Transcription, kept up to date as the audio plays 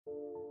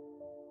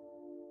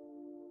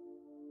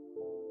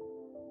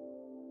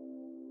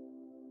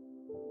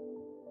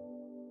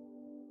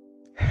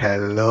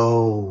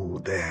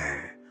Hello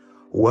there.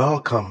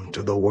 Welcome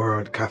to the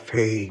Word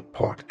Café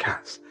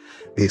podcast.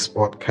 This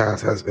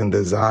podcast has been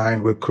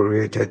designed with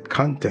created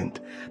content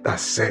that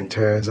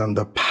centers on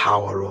the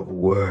power of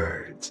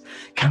words.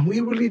 Can we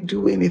really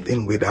do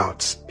anything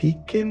without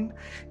speaking?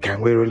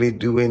 Can we really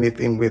do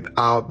anything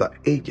without the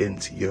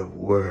agency of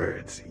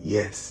words?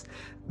 Yes,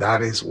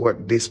 that is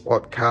what this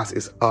podcast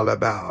is all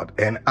about.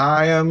 And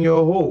I am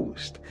your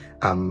host,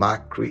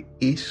 Amakri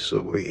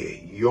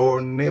Isowe, your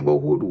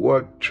neighborhood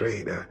word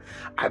trader.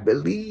 I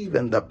believe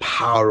in the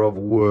power of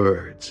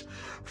words,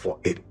 for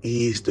it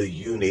is the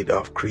unit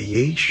of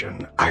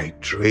creation. I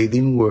trade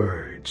in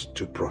words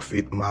to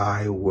profit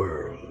my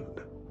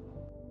world.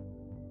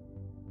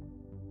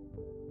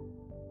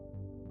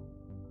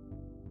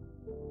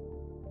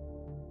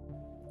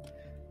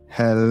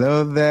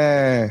 Hello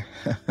there.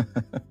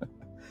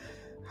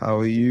 How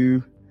are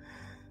you?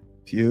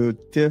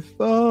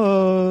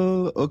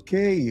 Beautiful.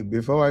 Okay,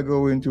 before I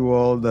go into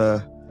all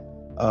the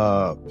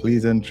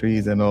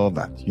pleasantries and all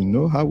that, you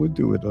know how we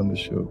do it on the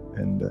show,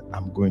 and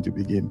I'm going to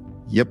begin.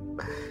 Yep.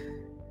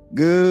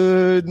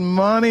 Good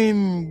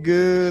morning,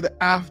 good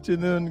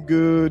afternoon,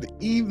 good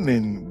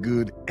evening,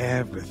 good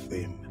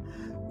everything.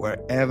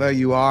 Wherever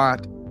you are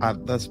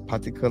at this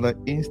particular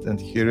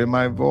instant, hearing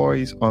my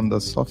voice on the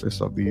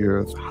surface of the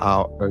earth,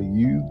 how are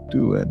you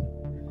doing?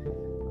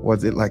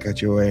 What's it like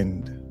at your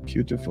end?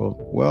 Beautiful.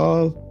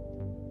 Well,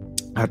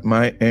 at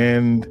my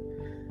end,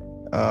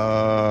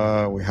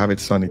 we have it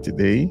sunny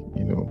today.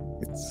 You know,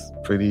 it's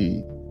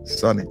pretty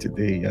sunny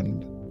today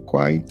and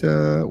quite,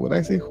 would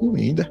I say,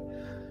 humid,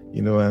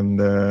 you know, and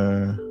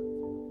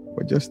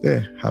we're just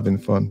there having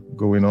fun,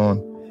 going on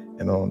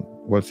and on.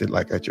 What's it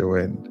like at your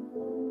end?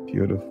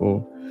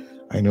 Beautiful.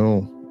 I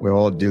know we're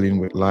all dealing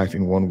with life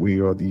in one way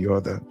or the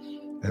other,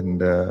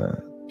 and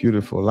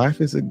beautiful. Life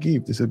is a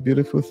gift. It's a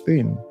beautiful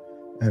thing,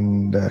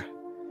 and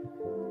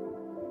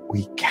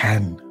we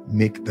can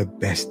make the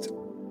best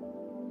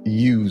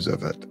use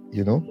of it,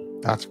 you know?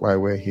 That's why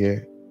we're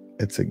here.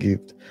 It's a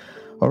gift.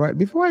 All right,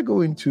 before I go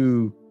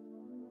into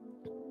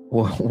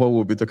what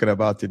we'll be talking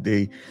about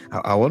today,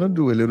 I want to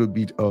do a little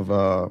bit of,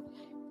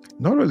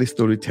 not really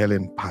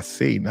storytelling per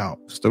se now.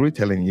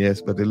 Storytelling,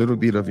 yes, but a little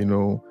bit of, you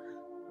know,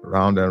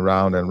 round and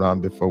round and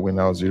round before when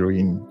I was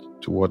zeroing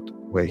to what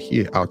we're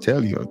here. I'll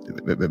tell you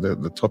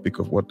the topic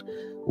of what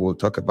we'll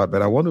talk about,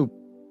 but I want to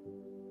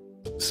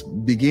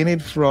begin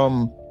it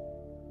from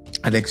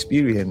an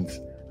experience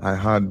I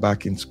had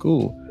back in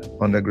school,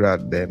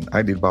 undergrad. Then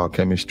I did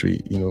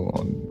biochemistry, you know,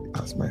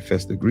 as my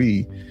first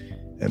degree,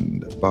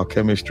 and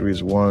biochemistry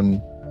is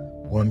one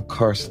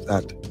course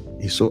that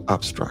is so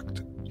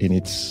abstract in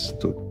its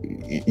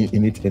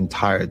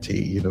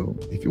entirety. You know,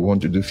 if you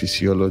want to do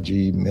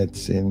physiology,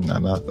 medicine,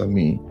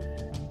 anatomy,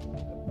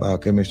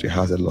 biochemistry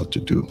has a lot to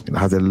do. It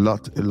has a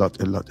lot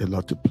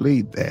to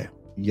play there.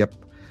 Yep.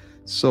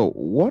 So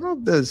one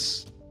of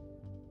this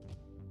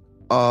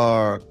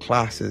our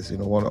classes, you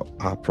know, one of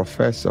our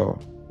Professor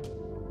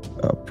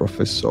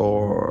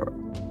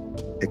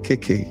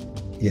Ekeke,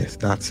 yes,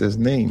 that's his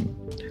name,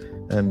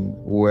 and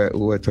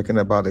we're talking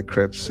about the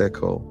Krebs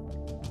cycle,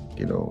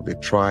 you know, the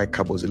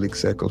tricarboxylic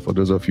cycle, for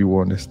those of you who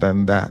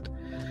understand that,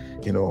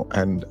 you know,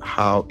 and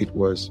how it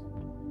was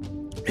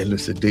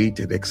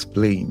elucidated,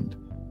 explained,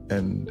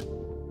 and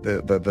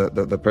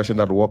the person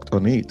that worked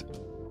on it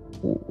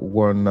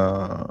won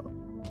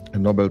a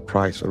Nobel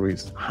Prize for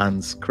it,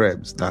 Hans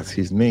Krebs, that's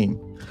his name.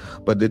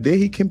 But the day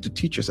he came to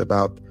teach us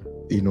about,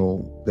 you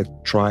know, the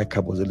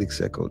tricarboxylic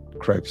cycle,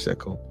 Krebs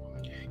cycle,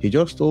 he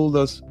just told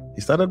us,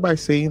 he started by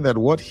saying that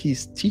what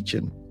he's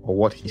teaching or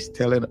what he's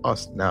telling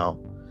us now,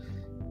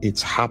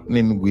 it's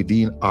happening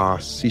within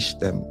our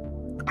system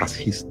as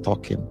he's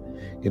talking.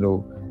 You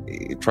know,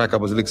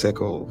 tricarboxylic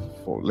cycle,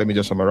 let me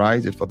just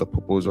summarize it for the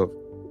purpose of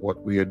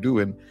what we are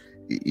doing,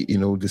 you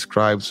know,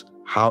 describes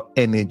how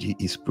energy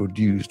is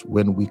produced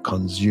when we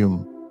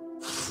consume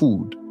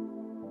food,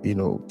 you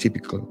know,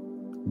 typical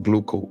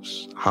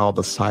glucose, how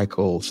the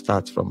cycle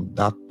starts from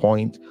that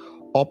point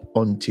up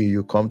until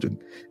you come to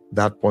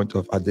that point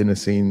of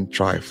adenosine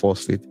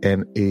triphosphate,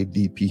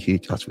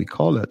 NADPH, as we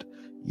call it.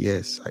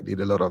 Yes, I did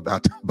a lot of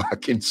that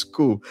back in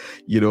school,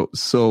 you know.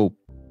 So,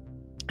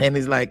 and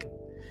it's like,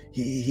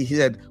 he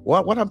said,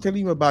 what I'm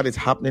telling you about is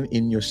happening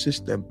in your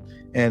system.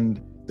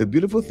 And the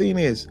beautiful thing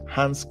is,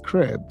 Hans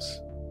Krebs,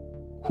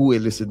 who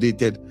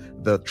elucidated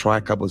the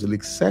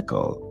tricarboxylic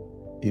cycle,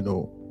 you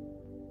know,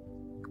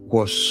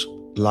 was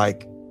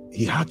like,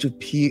 he had to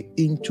peer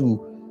into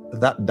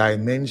that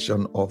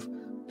dimension of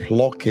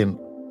plucking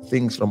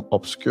things from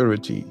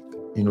obscurity,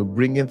 you know,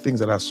 bringing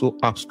things that are so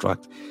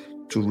abstract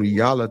to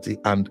reality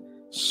and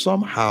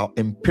somehow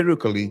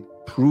empirically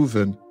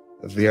proven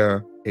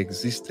their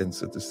existence,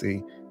 so to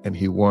say. And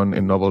he won a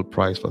Nobel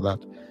Prize for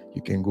that.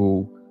 You can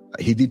go,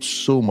 he did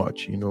so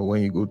much, you know,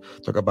 when you go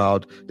talk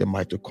about the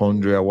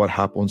mitochondria, what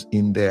happens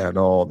in there and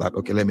all that.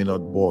 Okay, let me not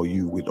bore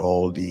you with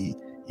all the,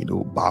 you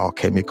know,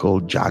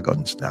 biochemical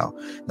jargons now.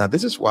 Now,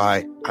 this is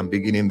why I'm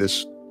beginning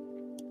this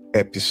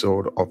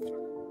episode of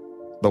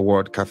the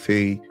Word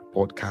Cafe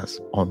podcast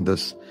on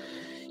this.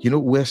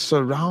 We're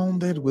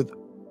surrounded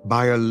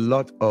by a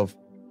lot of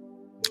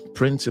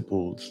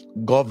principles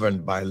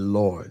governed by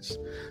laws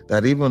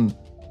that even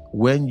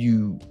when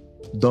you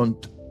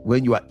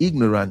are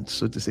ignorant,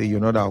 so to say, you're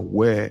not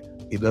aware,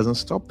 it doesn't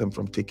stop them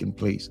from taking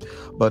place.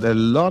 But a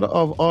lot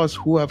of us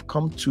who have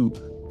come to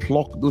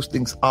pluck those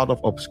things out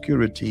of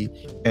obscurity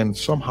and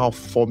somehow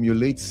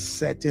formulate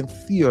certain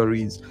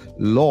theories,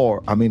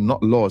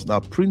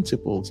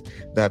 principles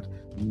that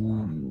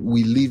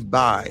we live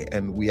by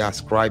and we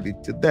ascribe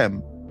it to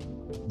them.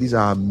 These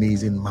are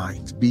amazing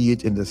minds, be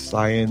it in the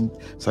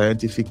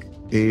scientific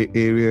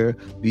area,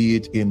 be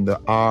it in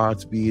the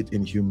arts, be it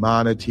in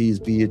humanities,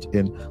 be it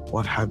in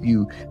what have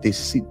you. They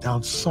sit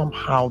down,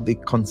 somehow they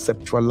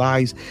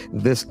conceptualize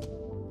this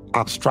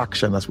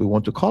abstraction, as we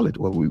want to call it,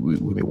 or we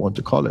may want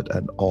to call it,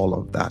 and all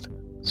of that.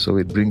 So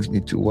it brings me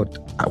to what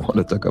I want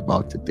to talk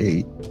about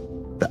today.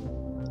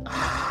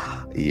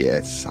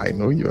 Yes, I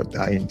know you're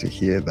dying to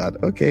hear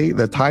that. Okay,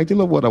 the title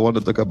of what I want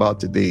to talk about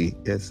today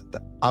is the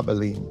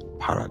Abilene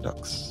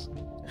Paradox.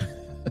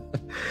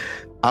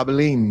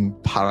 Abilene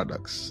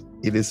Paradox.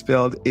 It is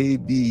spelled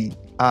Abilene,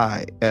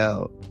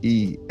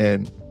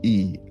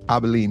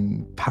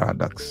 Abilene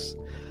Paradox.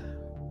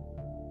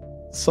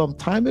 Some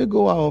time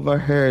ago, I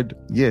overheard,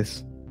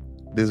 yes,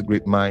 this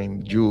great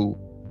mind,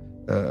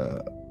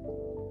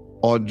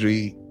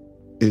 Audrey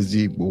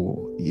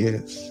Ezigbo.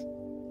 Yes,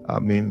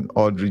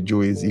 Audrey Joe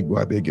Ezigbo,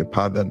 I beg your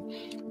pardon.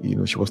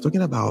 She was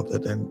talking about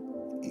it, and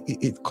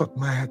it caught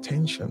my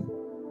attention.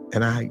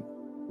 And I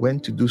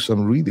went to do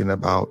some reading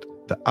about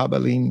the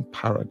Abilene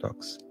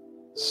Paradox.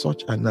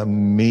 Such an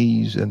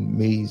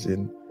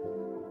amazing,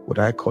 what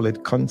I call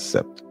it,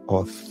 concept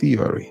or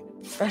theory.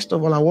 First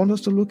of all, I want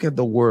us to look at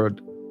the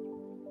word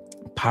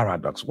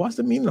paradox. What's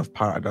the meaning of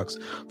paradox?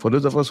 For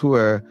those of us who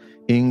are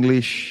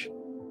English,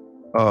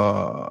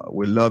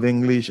 we love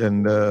English,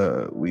 and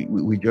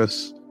we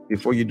just,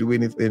 before you do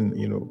anything,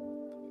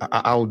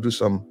 I'll do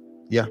some,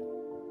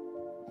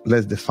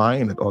 let's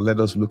define it, or let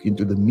us look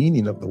into the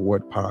meaning of the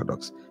word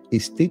paradox. A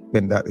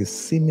statement that is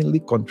seemingly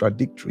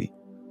contradictory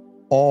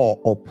or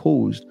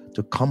opposed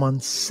to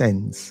common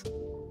sense,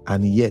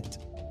 and yet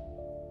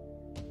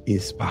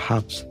is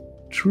perhaps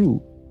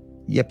true,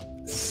 yet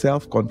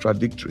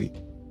self-contradictory.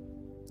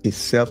 A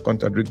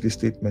self-contradictory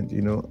statement,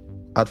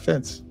 at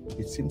first,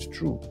 it seems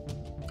true.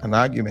 An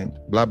argument,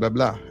 blah, blah,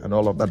 blah, and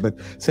all of that. But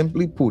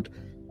simply put,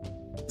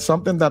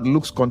 something that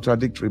looks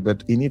contradictory,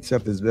 but in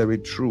itself is very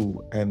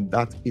true. And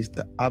that is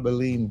the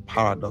Abilene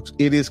Paradox.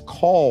 It is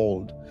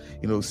called,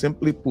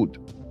 simply put,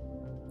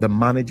 the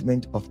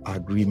management of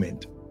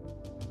agreement.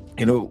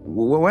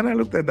 When I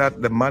looked at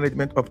that, the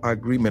management of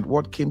agreement,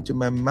 what came to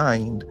my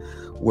mind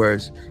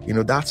was,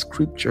 that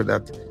scripture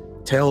that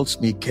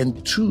tells me,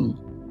 can two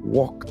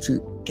walk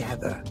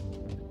together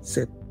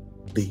except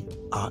they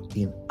are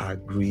in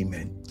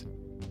agreement?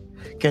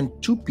 Can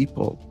two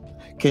people,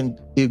 can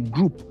a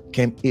group,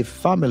 can a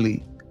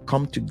family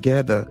come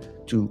together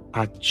to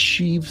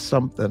achieve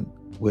something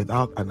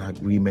without an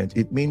agreement?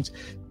 It means,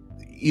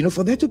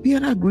 for there to be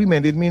an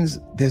agreement, it means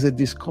there's a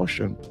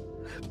discussion.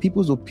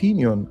 People's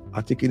opinion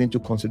are taken into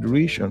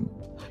consideration.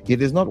 It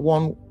is not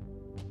one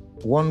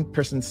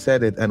person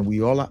said it and we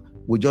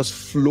just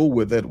flow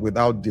with it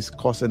without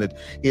discussing it.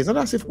 It's not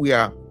as if we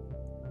are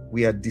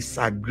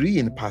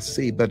disagreeing per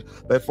se, but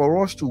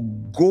for us to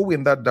go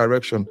in that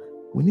direction,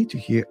 we need to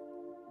hear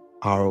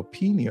our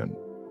opinion.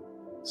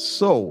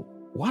 So,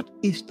 what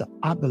is the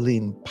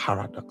Abilene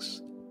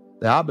Paradox?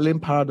 The Abilene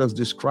Paradox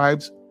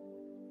describes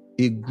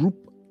a group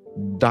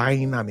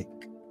dynamic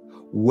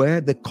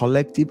where the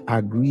collective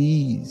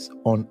agrees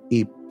on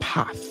a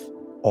path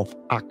of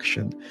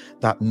action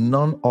that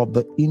none of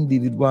the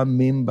individual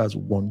members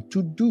want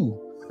to do.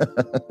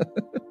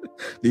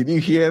 Did you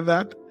hear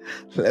that?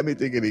 Let me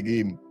take it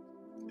again.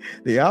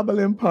 The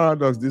Abilene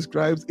Paradox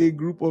describes a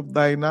group of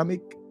dynamic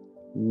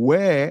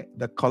where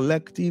the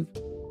collective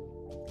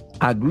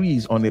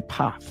agrees on a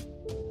path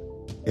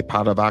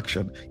of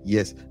action,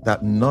 yes,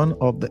 that none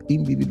of the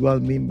individual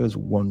members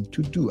want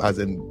to do, as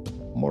in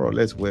more or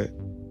less we're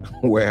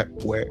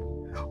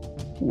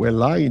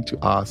lying to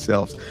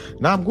ourselves.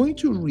 Now I'm going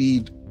to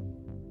read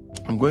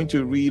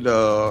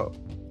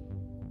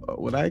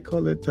what I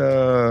call it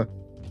a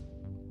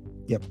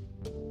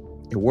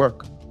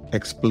work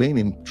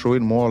explaining,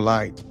 throwing more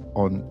light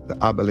on the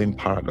Abilene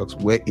Paradox,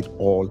 where it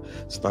all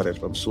started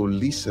from. So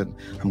listen,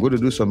 I'm going to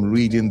do some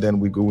reading, then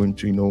we go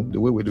into, the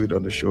way we do it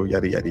on the show,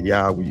 yada, yada,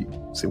 yada. We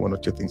say one or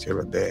two things here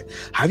and there.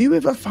 Have you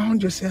ever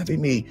found yourself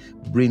in a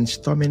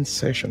brainstorming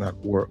session at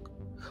work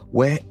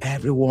where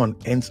everyone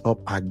ends up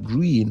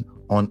agreeing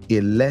on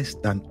a less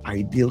than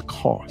ideal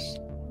course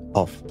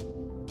of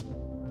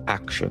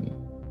action?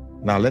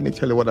 Now, let me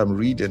tell you what I'm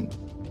reading.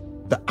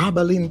 The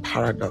Abilene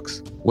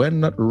Paradox: when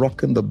not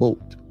rocking the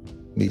boat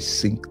may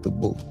sink the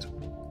boat.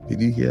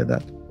 Did you hear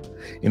that?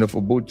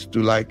 For boats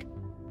to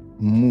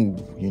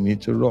move, you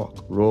need to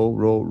rock.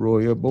 Row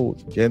your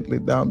boat gently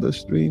down the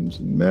streams,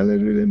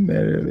 merrily,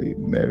 merrily,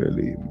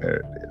 merrily,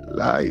 merrily.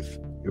 Life,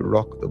 you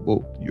rock the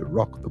boat.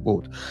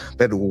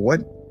 But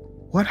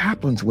what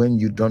happens when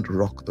you don't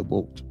rock the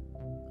boat?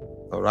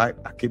 All right,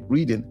 I keep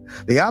reading.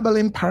 The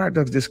Abilene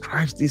Paradox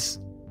describes this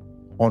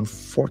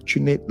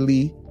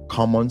unfortunately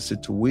common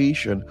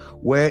situation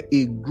where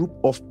a group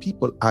of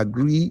people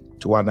agree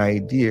to an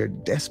idea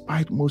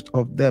despite most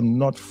of them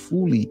not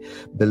fully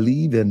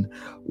believing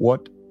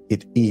what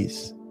it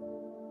is,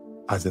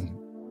 as in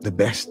the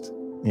best,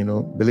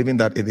 believing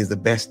that it is the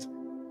best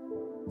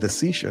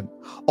decision.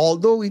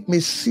 Although it may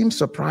seem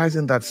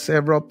surprising that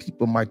several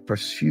people might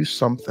pursue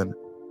something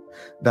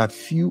that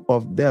few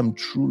of them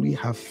truly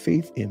have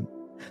faith in,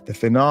 the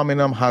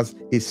phenomenon has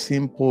a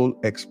simple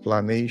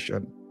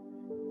explanation.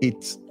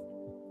 It's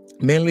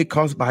mainly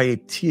caused by a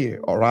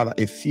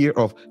fear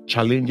of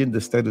challenging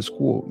the status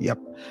quo.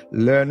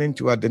 Learning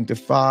to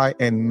identify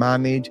and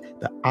manage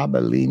the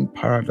Abilene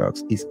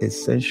Paradox is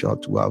essential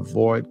to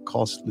avoid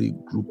costly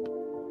group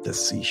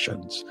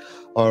decisions.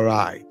 All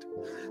right.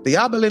 The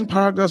Abilene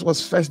Paradox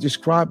was first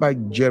described by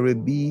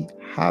Jeremy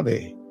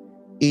Harvey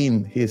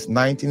in his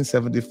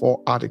 1974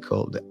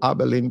 article, The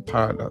Abilene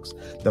Paradox,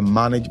 The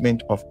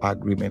Management of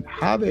Agreement.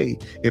 Harvey,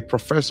 a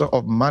professor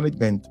of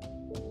management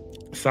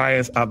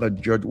science at the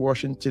George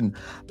Washington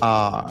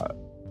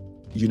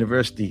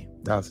University,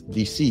 that's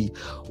DC,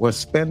 was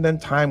spending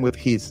time with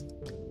his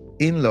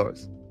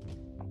in-laws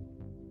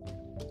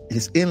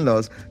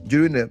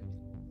during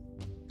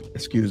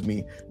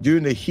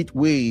a heat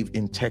wave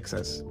in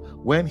Texas,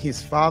 when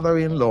his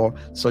father-in-law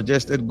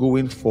suggested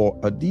going for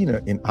a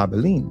dinner in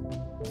Abilene,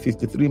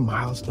 53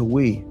 miles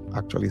away.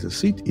 Actually,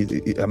 it's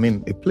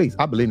a place.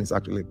 Abilene is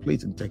actually a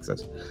place in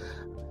Texas.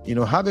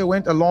 Harvey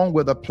went along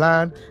with the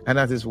plan, and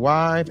as his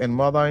wife and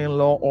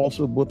mother-in-law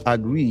also both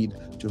agreed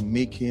to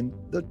making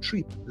the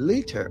trip.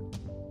 Later,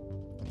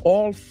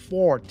 all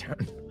four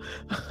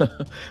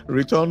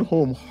returned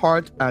home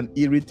hurt and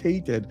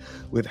irritated,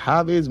 with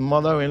Harvey's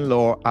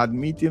mother-in-law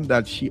admitting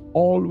that she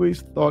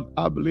always thought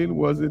Abilene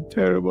was a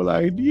terrible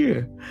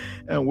idea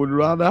and would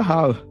rather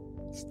have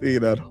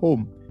stayed at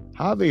home.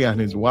 Harvey and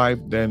his wife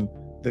then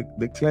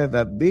declared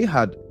that they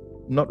had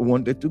not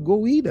wanted to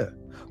go either,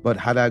 but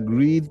had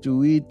agreed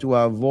to it to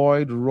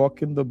avoid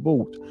rocking the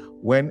boat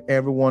when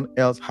everyone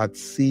else had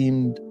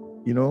seemed,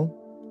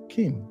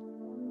 keen.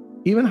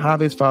 Even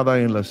Harvey's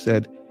father-in-law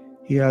said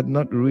he had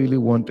not really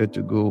wanted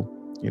to go,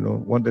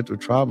 wanted to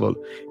travel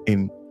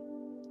in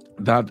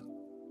that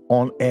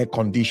on-air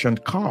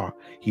conditioned car.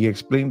 He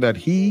explained that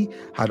he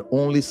had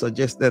only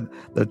suggested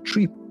the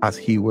trip as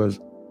he was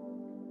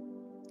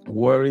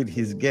worried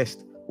his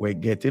guests were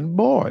getting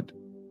bored.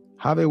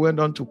 Harvey went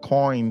on to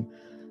coin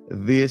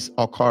this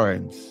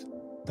occurrence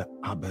the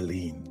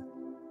Abilene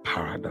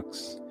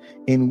Paradox,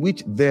 in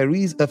which there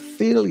is a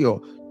failure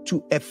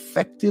to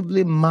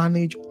effectively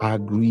manage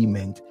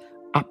agreement.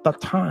 At the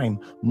time,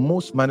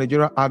 most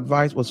managerial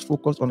advice was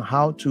focused on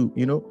how to,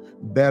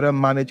 better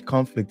manage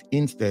conflict.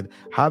 Instead,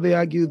 Harvey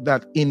argued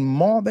that in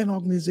modern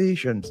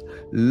organizations,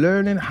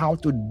 learning how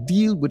to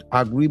deal with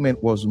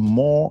agreement was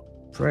more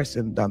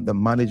pressing than the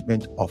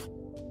management of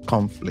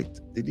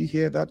conflict. Did you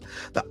hear that?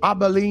 The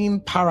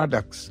Abilene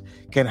Paradox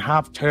can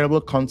have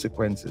terrible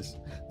consequences.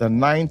 The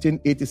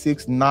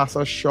 1986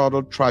 NASA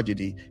shuttle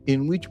tragedy,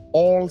 in which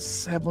all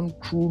 7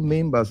 crew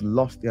members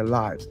lost their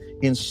lives.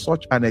 In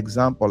such an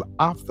example,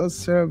 after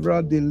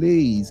several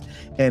delays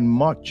and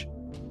much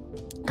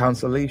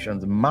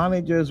cancellations,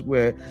 managers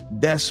were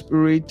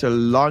desperate to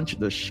launch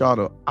the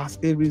shuttle. As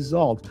a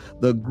result,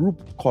 the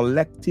group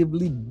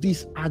collectively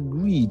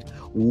disagreed.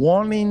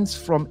 Warnings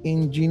from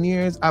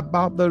engineers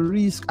about the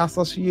risk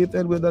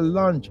associated with the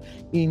launch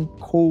in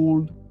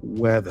cold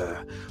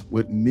weather.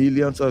 With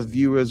millions of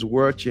viewers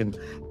watching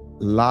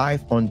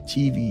live on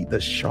TV,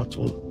 the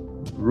shuttle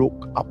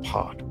broke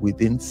apart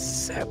within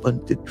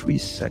 73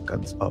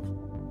 seconds of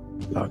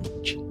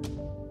launch.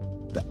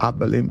 The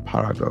Abilene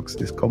Paradox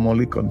is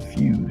commonly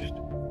confused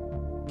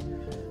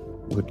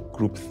with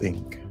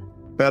groupthink,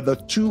 but the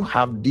two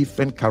have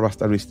different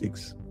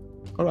characteristics.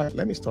 All right,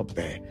 let me stop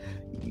there.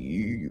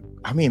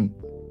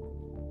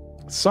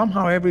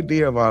 Somehow every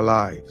day of our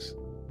lives,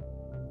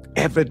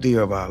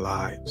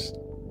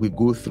 we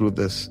go through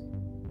this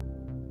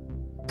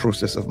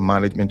process of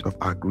management of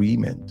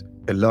agreement.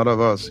 A lot of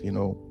us,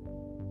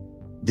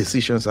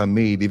 decisions are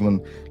made,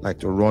 even like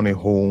to run a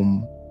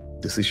home,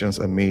 decisions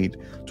are made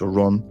to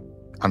run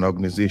an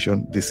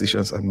organization,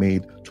 decisions are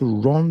made to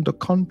run the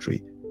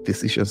country,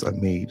 decisions are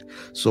made.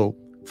 So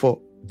for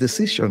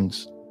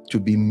decisions to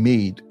be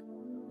made,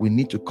 we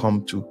need to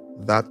come to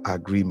that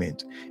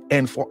agreement.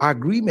 And for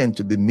agreement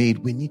to be made,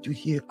 we need to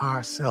hear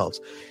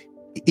ourselves.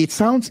 It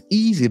sounds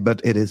easy,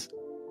 but it is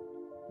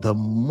the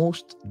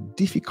most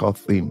difficult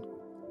thing.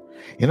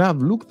 I've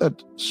looked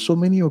at so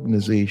many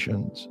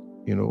organizations,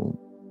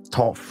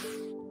 tough.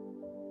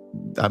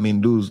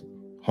 Those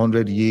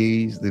 100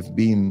 years, they've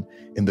been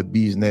in the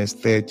business,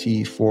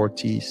 30,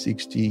 40,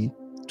 60,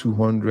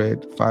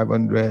 200,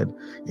 500,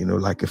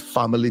 like a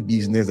family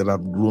business that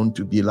have grown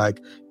to be like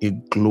a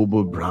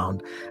global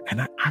brand.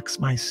 And I ask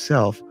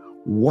myself,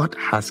 what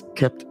has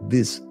kept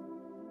these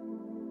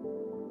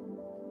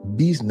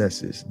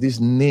businesses,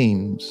 these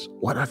names,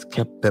 what has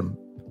kept them?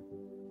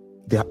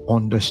 Their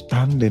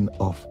understanding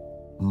of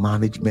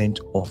management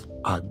of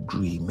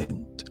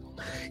agreement.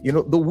 You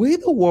know, the way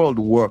the world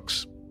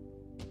works,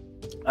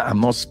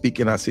 I'm not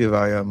speaking as if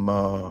I am,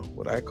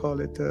 what I call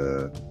it,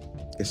 a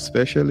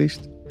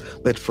specialist,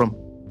 but from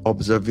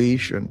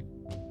observation,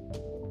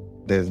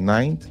 there's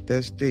night,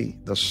 there's day.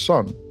 The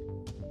sun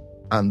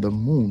and the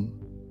moon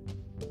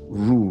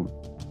rule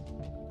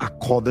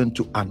according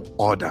to an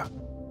order.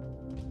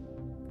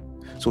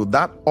 So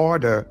that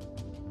order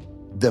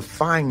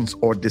defines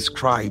or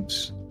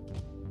describes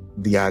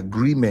the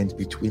agreement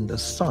between the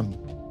sun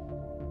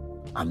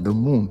and the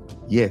moon.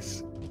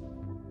 Yes,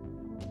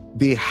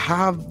 they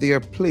have their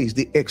place.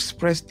 They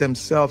express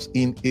themselves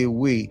in a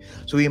way.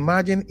 So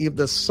imagine if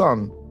the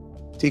sun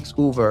takes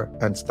over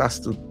and starts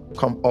to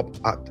come up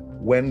at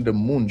when the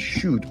moon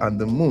should, and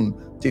the moon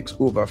takes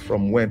over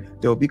from when,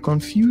 there will be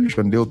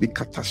confusion, there will be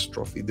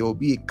catastrophe, there will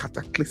be a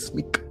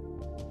cataclysmic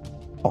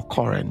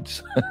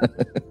occurrence.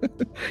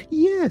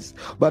 Yes,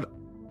 but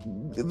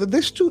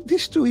these two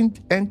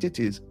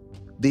entities,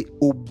 they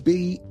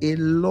obey a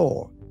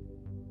law.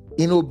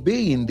 In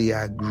obeying, they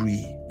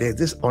agree. There's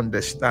this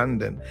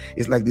understanding.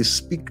 It's like they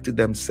speak to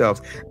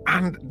themselves.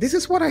 And this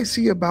is what I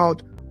see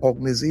about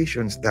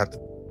organizations that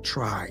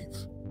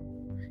thrive.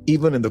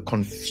 Even in the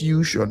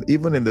confusion,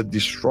 even in the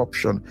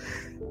disruption,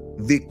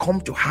 they come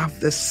to have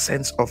this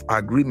sense of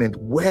agreement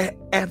where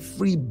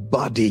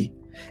everybody's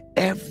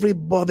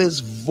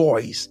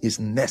voice is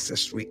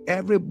necessary.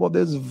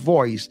 Everybody's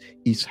voice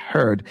is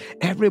heard.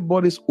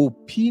 Everybody's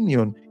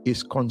opinion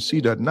is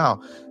considered.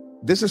 Now,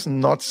 this is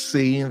not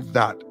saying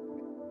that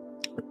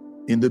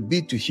in the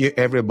bid to hear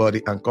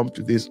everybody and come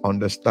to this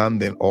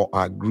understanding or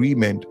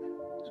agreement,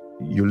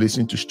 you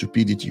listen to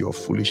stupidity or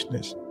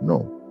foolishness.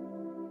 No.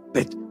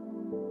 But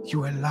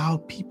you allow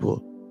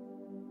people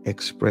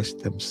express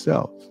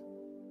themselves.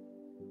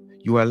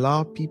 You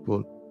allow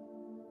people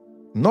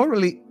not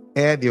really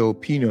air their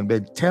opinion,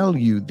 but tell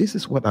you, this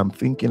is what I'm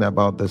thinking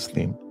about this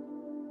thing.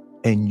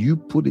 And you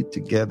put it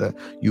together,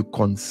 you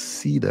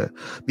consider.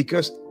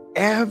 Because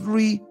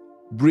every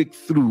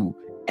breakthrough,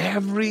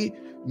 every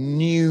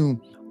new,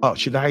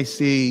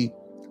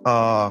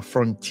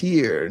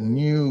 frontier,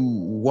 new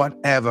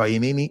whatever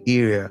in any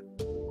area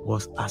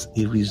was as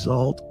a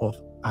result of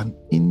an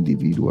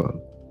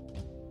individual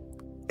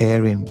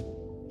airing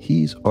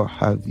his or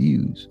her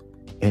views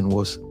and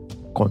was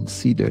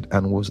considered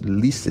and was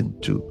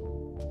listened to.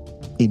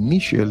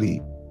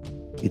 Initially,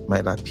 it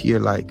might appear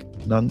like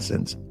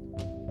nonsense,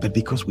 but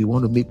because we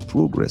want to make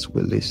progress,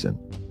 we listen.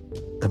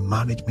 The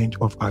management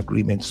of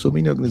agreement. So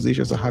many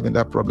organizations are having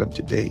that problem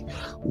today,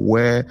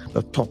 where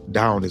the top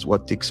down is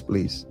what takes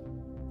place.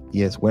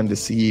 Yes, when the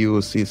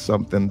CEO says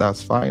something,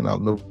 that's fine. I'll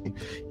know, the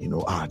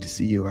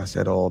CEO has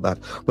said all that.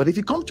 But if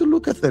you come to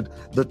look at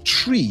the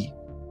tree,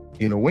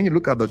 when you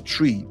look at the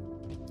tree,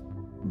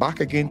 back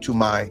again to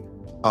my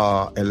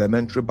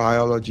elementary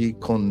biology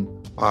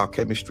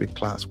chemistry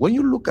class, when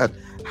you look at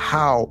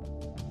how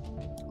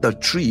the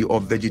tree or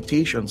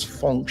vegetations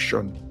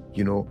function,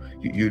 you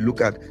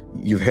look at,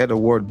 you've heard a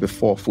word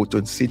before,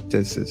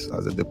 photosynthesis,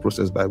 as the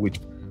process by which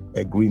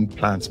green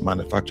plants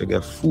manufacture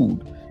their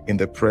food in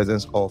the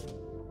presence of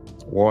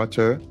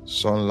water,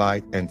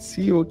 sunlight, and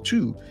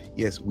CO2.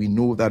 Yes, we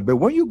know that. But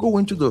when you go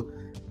into the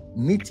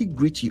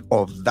nitty-gritty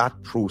of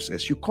that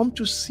process, you come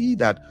to see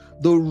that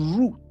the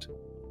root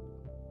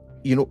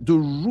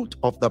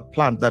of the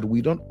plant that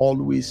we don't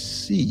always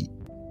see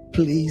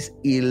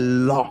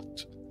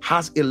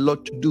has a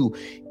lot to do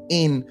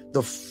in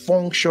the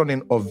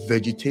functioning of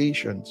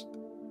vegetations.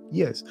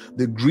 Yes,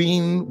 the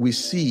green we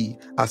see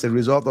as a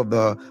result of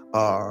the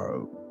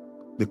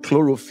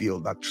chlorophyll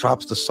that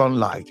traps the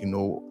sunlight,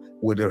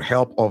 with the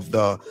help of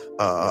the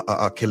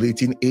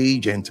chelating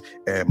agent,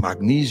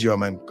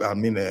 magnesium, and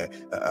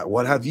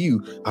what have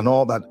you, and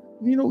all that.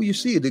 You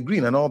see the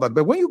green and all that.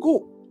 But when you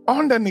go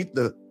underneath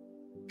the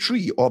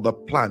tree or the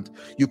plant,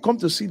 you come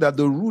to see that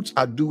the roots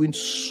are doing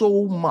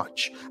so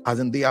much, as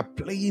in they are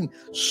playing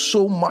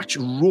so much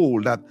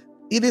role that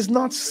it is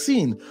not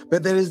seen.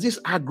 But there is this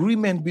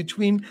agreement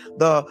between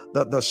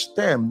the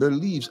stem, the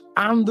leaves,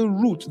 and the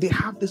roots. They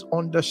have this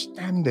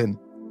understanding.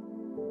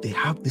 They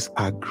have this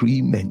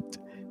agreement.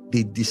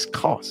 They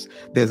discuss.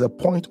 There's a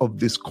point of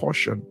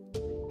discussion.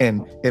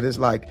 And it is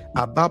like,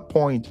 at that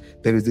point,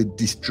 there is a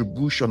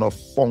distribution of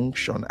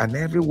function, and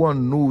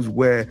everyone knows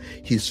where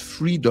his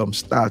freedom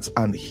starts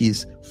and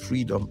his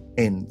freedom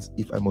ends,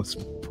 if I must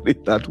put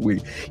it that way.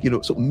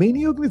 So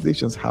many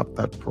organizations have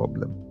that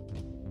problem.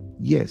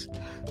 Yes,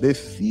 they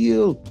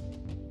feel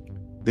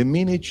the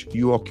minute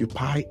you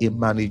occupy a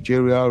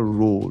managerial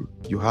role,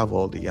 you have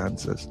all the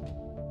answers.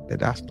 But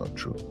that's not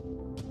true.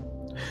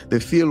 They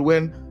feel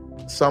when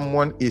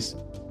someone is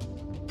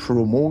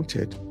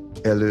promoted,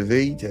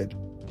 elevated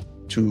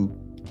to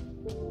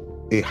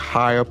a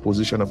higher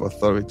position of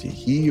authority,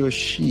 he or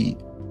she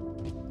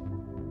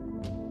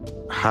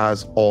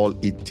has all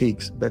it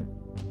takes. But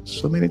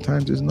so many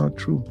times it's not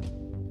true.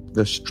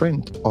 The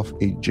strength of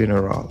a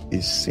general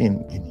is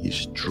seen in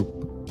his troop.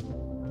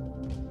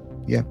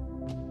 Yeah.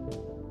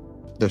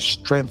 The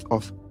strength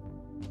of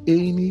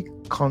any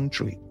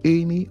country,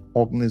 any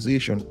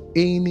organization,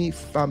 any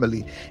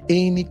family,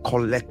 any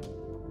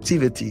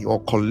collectivity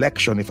or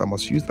collection, if I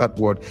must use that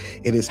word,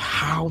 it is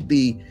how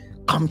they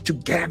come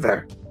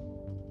together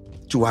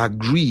to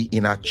agree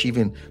in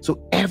achieving.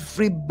 So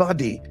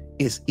everybody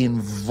is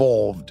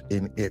involved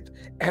in it.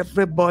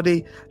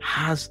 Everybody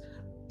has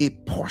a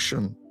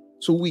portion.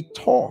 So we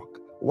talk.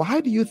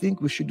 Why do you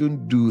think we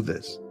shouldn't do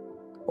this?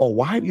 Or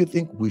why do you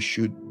think we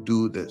should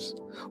do this?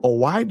 Or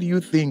why do you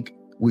think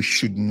we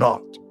should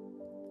not?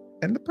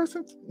 And the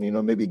person,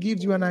 maybe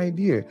gives you an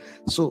idea.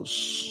 So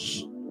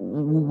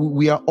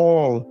we are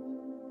all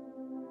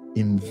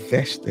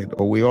invested,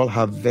 or we all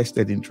have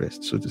vested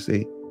interest, so to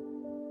say,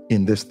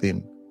 in this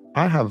thing.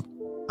 I have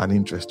an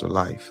interest to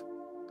life.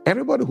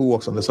 Everybody who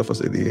walks on the surface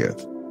of the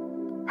earth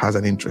has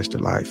an interest to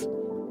life.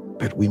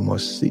 But we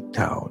must sit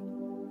down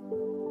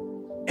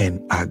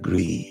and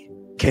agree.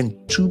 Can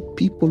two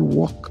people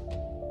walk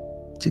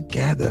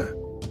together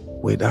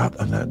without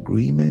an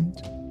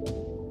agreement?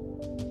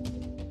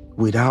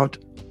 Without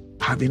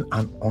having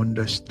an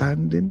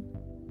understanding?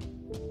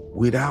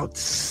 Without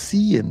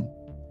seeing?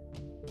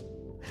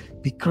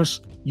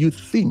 Because you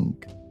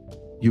think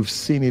you've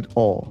seen it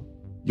all.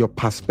 Your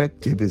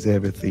perspective is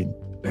everything.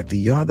 But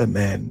the other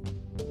man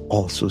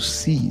also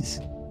sees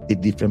a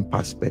different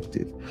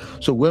perspective.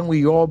 So when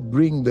we all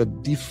bring the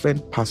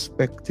different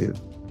perspective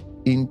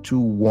into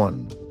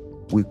one,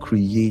 we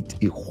create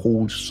a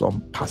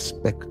wholesome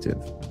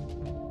perspective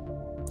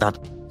that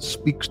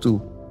speaks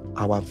to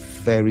our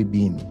very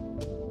being,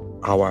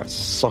 our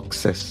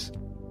success.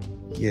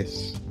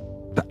 Yes,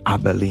 the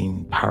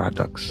Abilene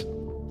Paradox.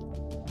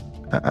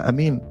 I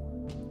mean,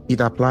 it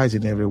applies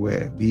in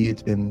everywhere, be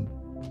it in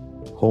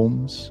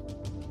homes,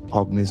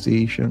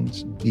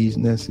 organizations,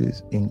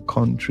 businesses, in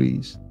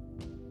countries.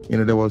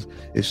 There was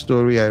a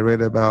story I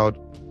read about,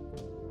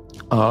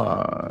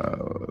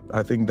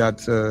 I think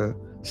that's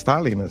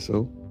Stalin or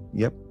so.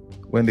 Yep.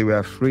 When they were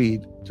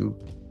afraid to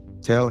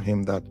tell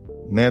him that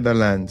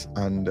Netherlands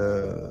and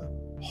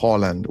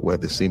Holland were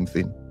the same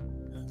thing.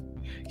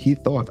 He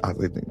thought,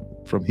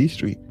 from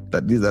history,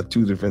 that these are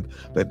two different,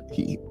 but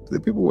the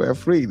people were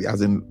afraid,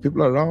 as in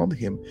people around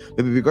him,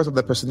 maybe because of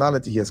the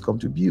personality he has come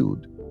to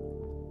build.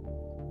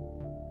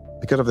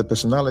 Because of the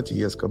personality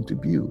he has come to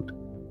build.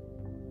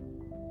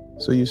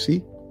 So you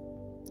see,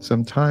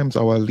 sometimes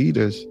our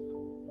leaders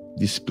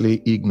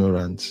display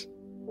ignorance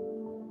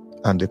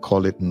and they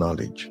call it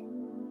knowledge.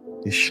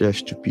 They share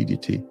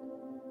stupidity.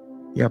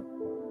 Yep,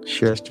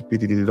 share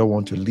stupidity. They don't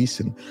want to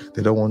listen.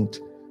 They don't want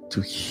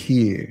to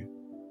hear.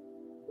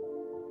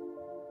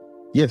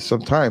 Yes,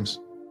 sometimes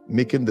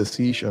making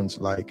decisions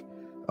like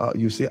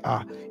you say,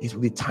 it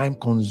will be time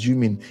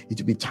consuming, it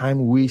will be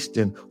time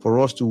wasting for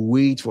us to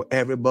wait for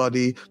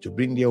everybody to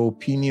bring their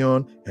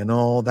opinion and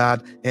all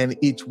that. And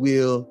it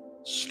will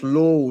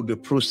slow the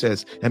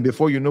process. And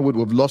before you know it,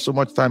 we've lost so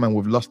much time and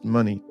we've lost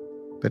money.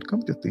 But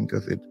come to think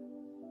of it,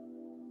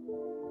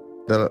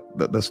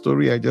 the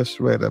story I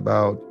just read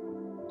about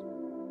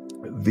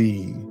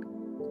the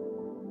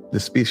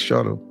space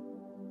shuttle,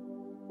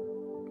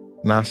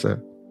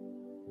 NASA,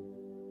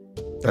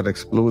 that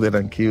exploded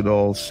and killed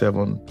all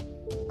 7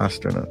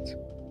 astronauts.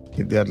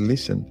 If they had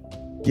listened,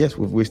 yes,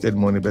 we've wasted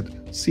money, but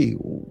see,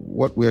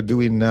 what we're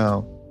doing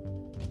now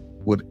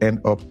would end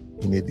up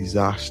in a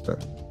disaster.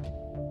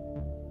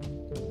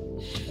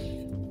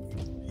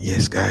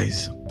 Yes,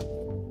 guys,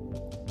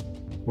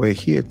 we're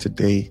here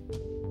today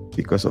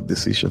because of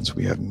decisions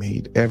we have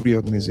made. Every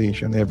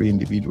organization, every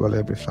individual,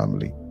 every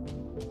family.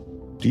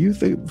 Do you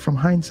think, from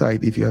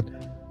hindsight, if you had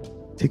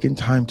taken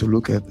time to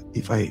look at,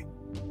 if I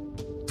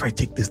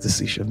take this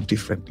decision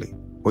differently,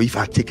 or if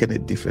I had taken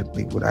it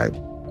differently, would I,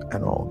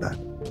 and all that?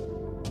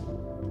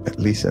 But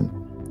listen,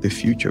 the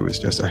future is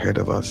just ahead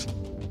of us.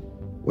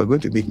 We're going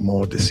to make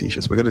more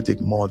decisions. We're going to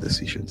take more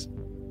decisions.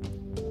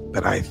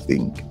 But I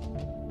think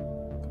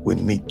we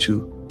need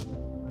to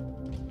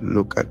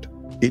look at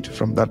it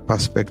from that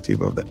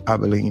perspective of the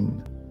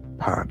Abilene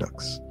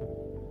Paradox.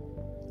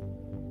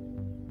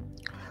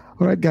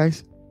 All right,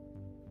 guys,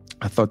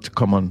 I thought to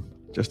come on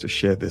just to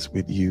share this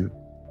with you.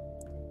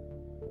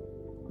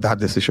 That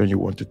decision you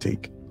want to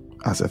take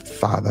as a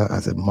father,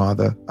 as a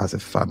mother, as a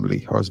family,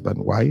 husband,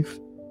 wife,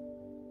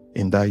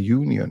 in that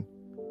union.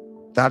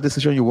 That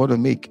decision you want to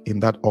make in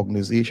that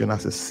organization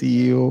as a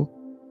CEO,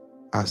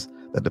 as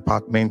the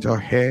departmental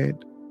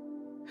head.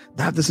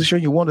 That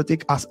decision you want to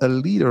take as a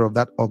leader of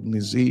that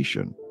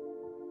organization.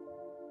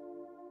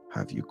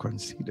 Have you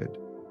considered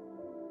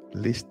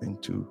listening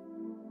to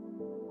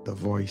the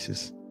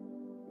voices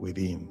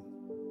within?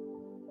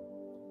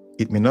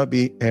 It may not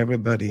be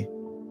everybody,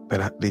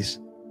 but at least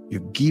you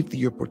give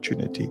the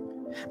opportunity.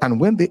 And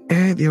when they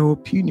air their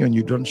opinion,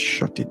 you don't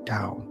shut it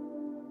down.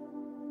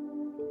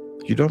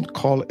 You don't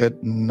call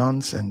it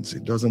nonsense.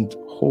 It doesn't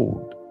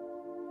hold.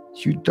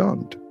 You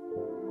don't.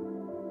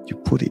 You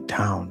put it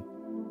down.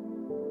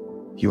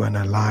 You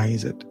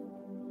analyze it.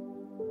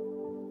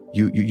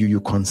 You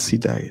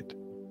consider it.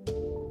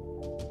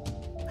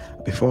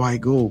 Before I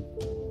go,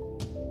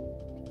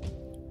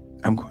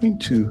 I'm going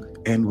to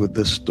end with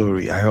this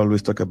story. I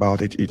always talk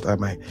about it each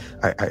time I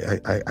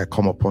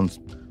come upon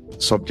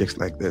subjects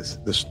like this.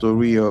 The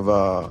story of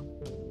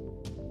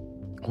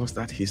what's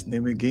that his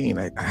name again?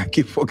 I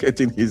keep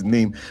forgetting his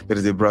name. There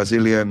is a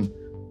Brazilian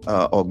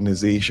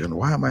organization.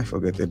 Why am I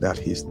forgetting that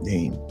his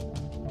name?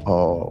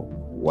 Oh,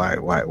 why?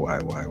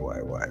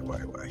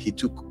 He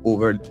took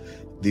over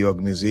the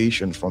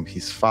organization from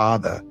his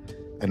father.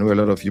 I know a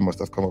lot of you must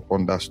have come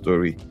upon that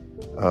story.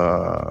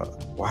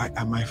 Why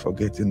am I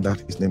forgetting that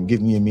his name?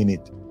 Give me a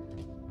minute.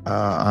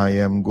 I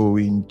am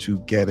going to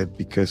get it,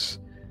 because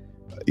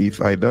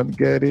if I don't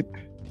get it,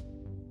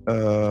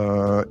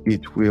 the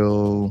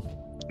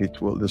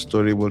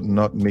story will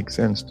not make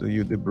sense to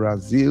you. The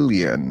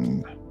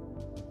Brazilian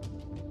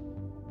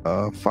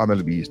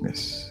family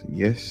business.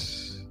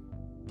 Yes.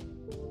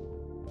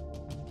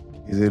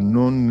 Is a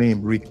known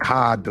name,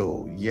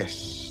 Ricardo.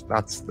 Yes,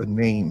 that's the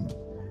name.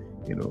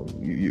 You know,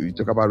 you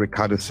talk about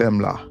Ricardo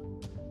Semler.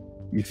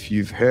 If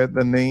you've heard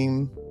the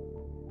name,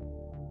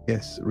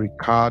 yes,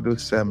 Ricardo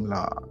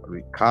Semler.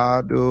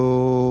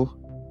 Ricardo.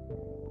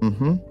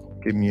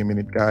 Give me a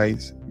minute,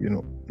 guys. You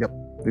know, yep.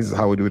 This is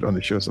how we do it on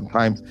the show.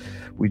 Sometimes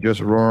we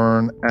just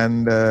run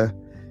and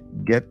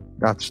get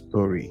that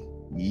story.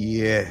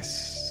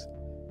 Yes.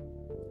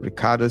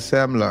 Ricardo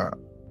Semler.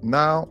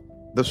 Now,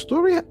 the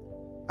story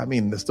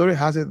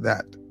has it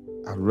that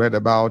I've read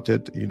about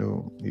it, you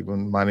know,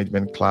 even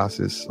management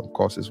classes, some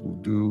courses will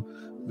do,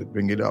 they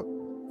bring it up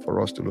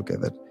for us to look at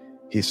that.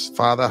 His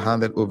father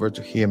handed over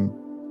to him,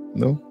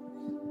 you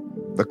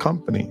know, the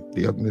company,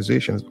 the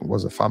organization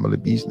was a family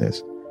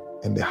business,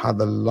 and they had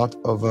a lot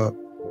of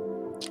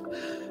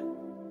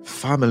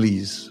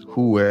families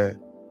who were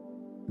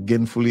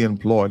gainfully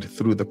employed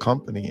through the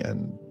company,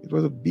 and it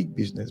was a big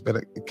business. But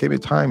it came a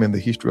time in the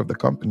history of the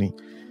company,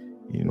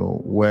 you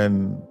know,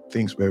 when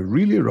things were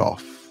really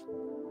rough,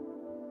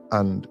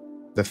 and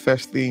the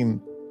first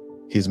thing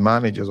his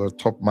managers or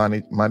top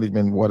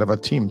management, whatever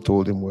team,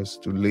 told him was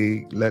to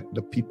let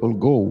the people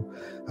go,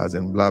 as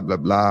in blah blah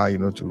blah, you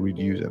know, to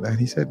reduce it. And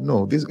he said,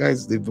 no, these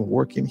guys, they've been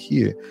working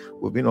here,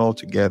 we've been all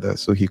together.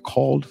 So he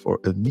called for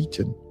a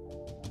meeting,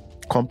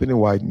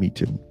 company-wide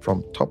meeting,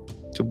 from top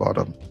to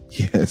bottom.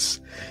 Yes,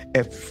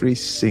 every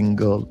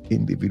single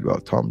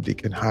individual, Tom,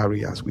 Dick, and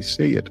Harry, as we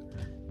say it.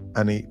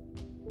 And he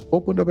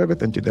opened up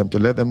everything to them to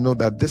let them know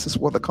that this is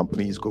what the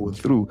company is going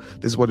through.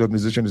 This is what the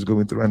organization is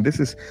going through. And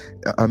this is,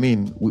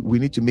 we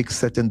need to make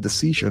certain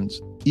decisions.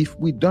 If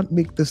we don't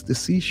make this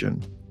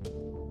decision,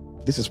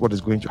 this is what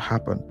is going to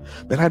happen.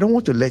 But I don't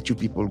want to let you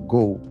people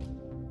go.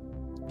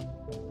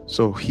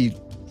 So he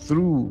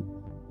flew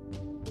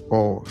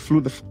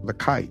the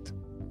kite,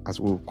 as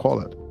we'll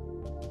call it,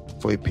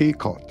 for a pay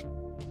cut.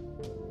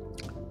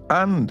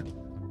 And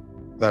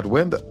that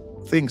when the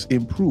things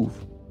improve,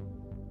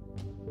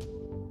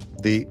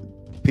 the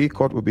pay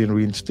cut will be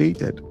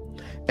reinstated.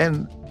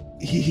 And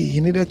he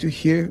needed to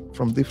hear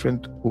from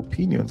different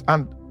opinions.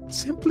 And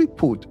simply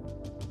put,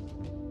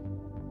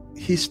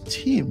 his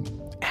team,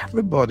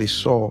 everybody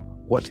saw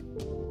what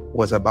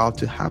was about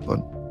to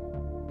happen.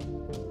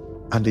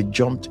 And they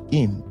jumped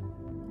in.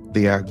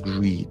 They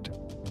agreed.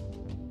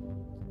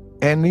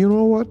 And you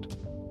know what?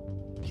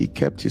 He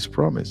kept his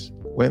promise.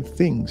 When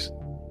things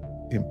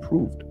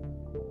improved,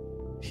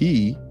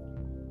 he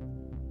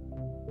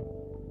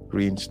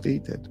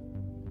reinstated.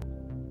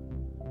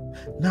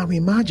 Now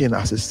imagine,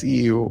 as a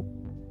CEO,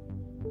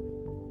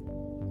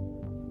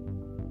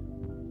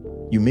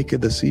 you make a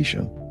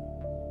decision.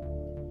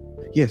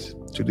 Yes,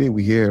 today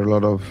we hear a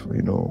lot of,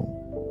 you know,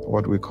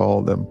 what we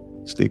call them,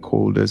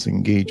 stakeholders,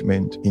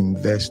 engagement,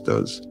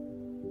 investors.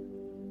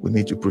 We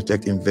need to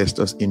protect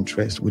investors'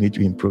 interests. We need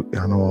to improve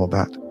and all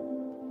that.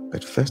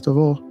 But first of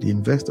all, the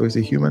investor is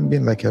a human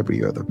being like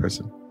every other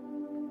person.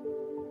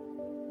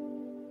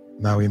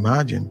 Now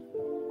imagine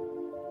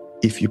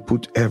if you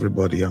put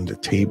everybody on the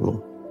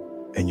table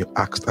and you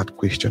ask that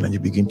question and you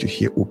begin to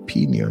hear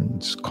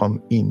opinions come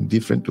in,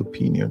 different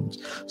opinions.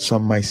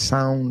 Some might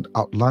sound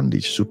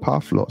outlandish,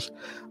 superfluous,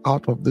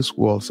 out of this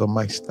world. Some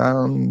might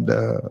sound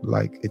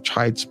like a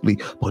child's play.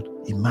 But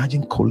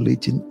imagine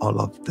collating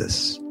all of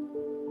this.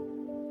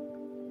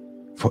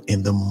 For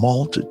in the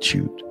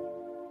multitude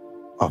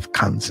of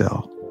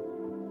counsel,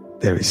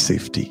 there is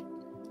safety.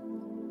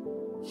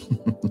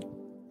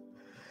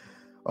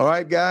 All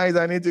right, guys,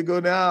 I need to go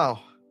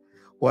now.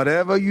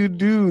 Whatever you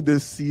do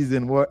this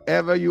season,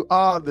 wherever you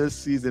are this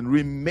season,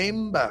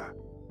 remember,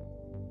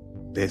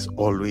 there's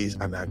always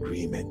an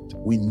agreement.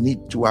 We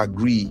need to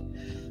agree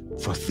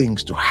for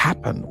things to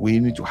happen. We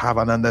need to have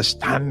an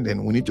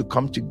understanding. We need to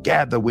come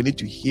together. We need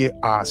to hear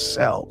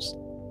ourselves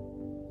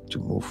to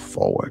move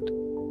forward.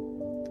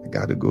 I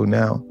got to go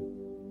now.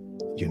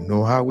 You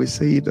know how we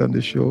say it on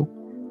the show.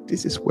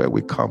 This is where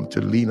we come to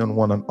lean on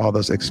one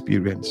another's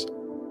experience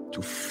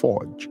to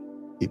forge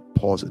a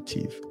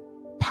positive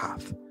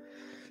path.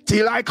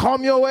 Till I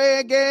come your way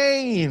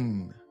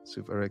again.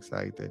 Super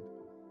excited.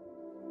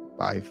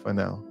 Bye for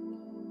now.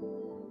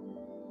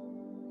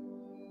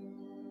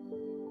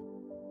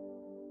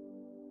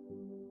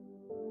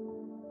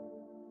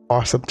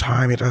 awesome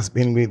time it has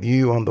been with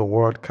you on the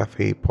Word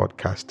Cafe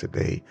podcast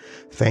today.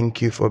 Thank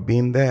you for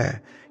being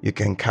there. You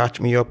can catch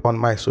me up on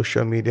my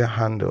social media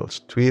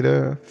handles,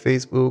 Twitter,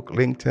 Facebook,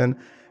 LinkedIn,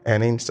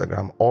 and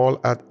Instagram, all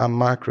at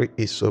Amakri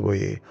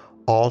Isoboye.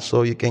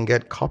 Also, you can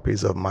get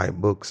copies of my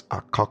books,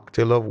 A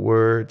Cocktail of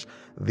Words,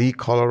 The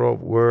Color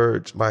of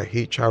Words, my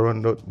HR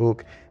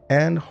notebook,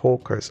 and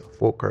Hocus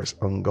Focus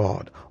on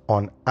God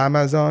on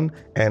Amazon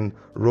and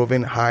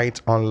Roving Heights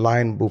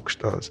online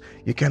bookstores.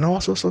 You can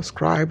also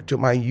subscribe to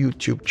my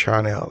YouTube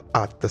channel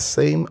at the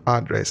same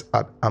address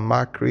at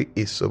Amakri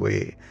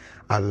Isoboye.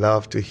 I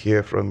love to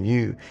hear from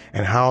you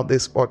and how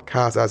this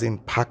podcast has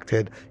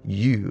impacted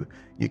you.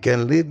 You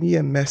can leave me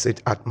a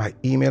message at my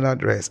email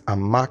address,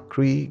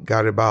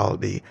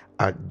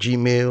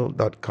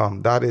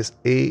 amacrigaribaldi@gmail.com. That is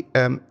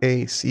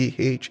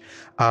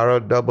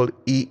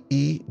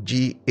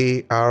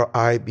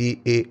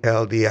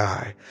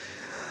AMACHREEGARIBALDI.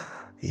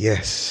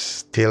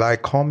 Yes, till I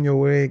come your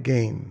way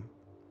again.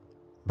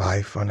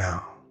 Bye for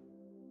now.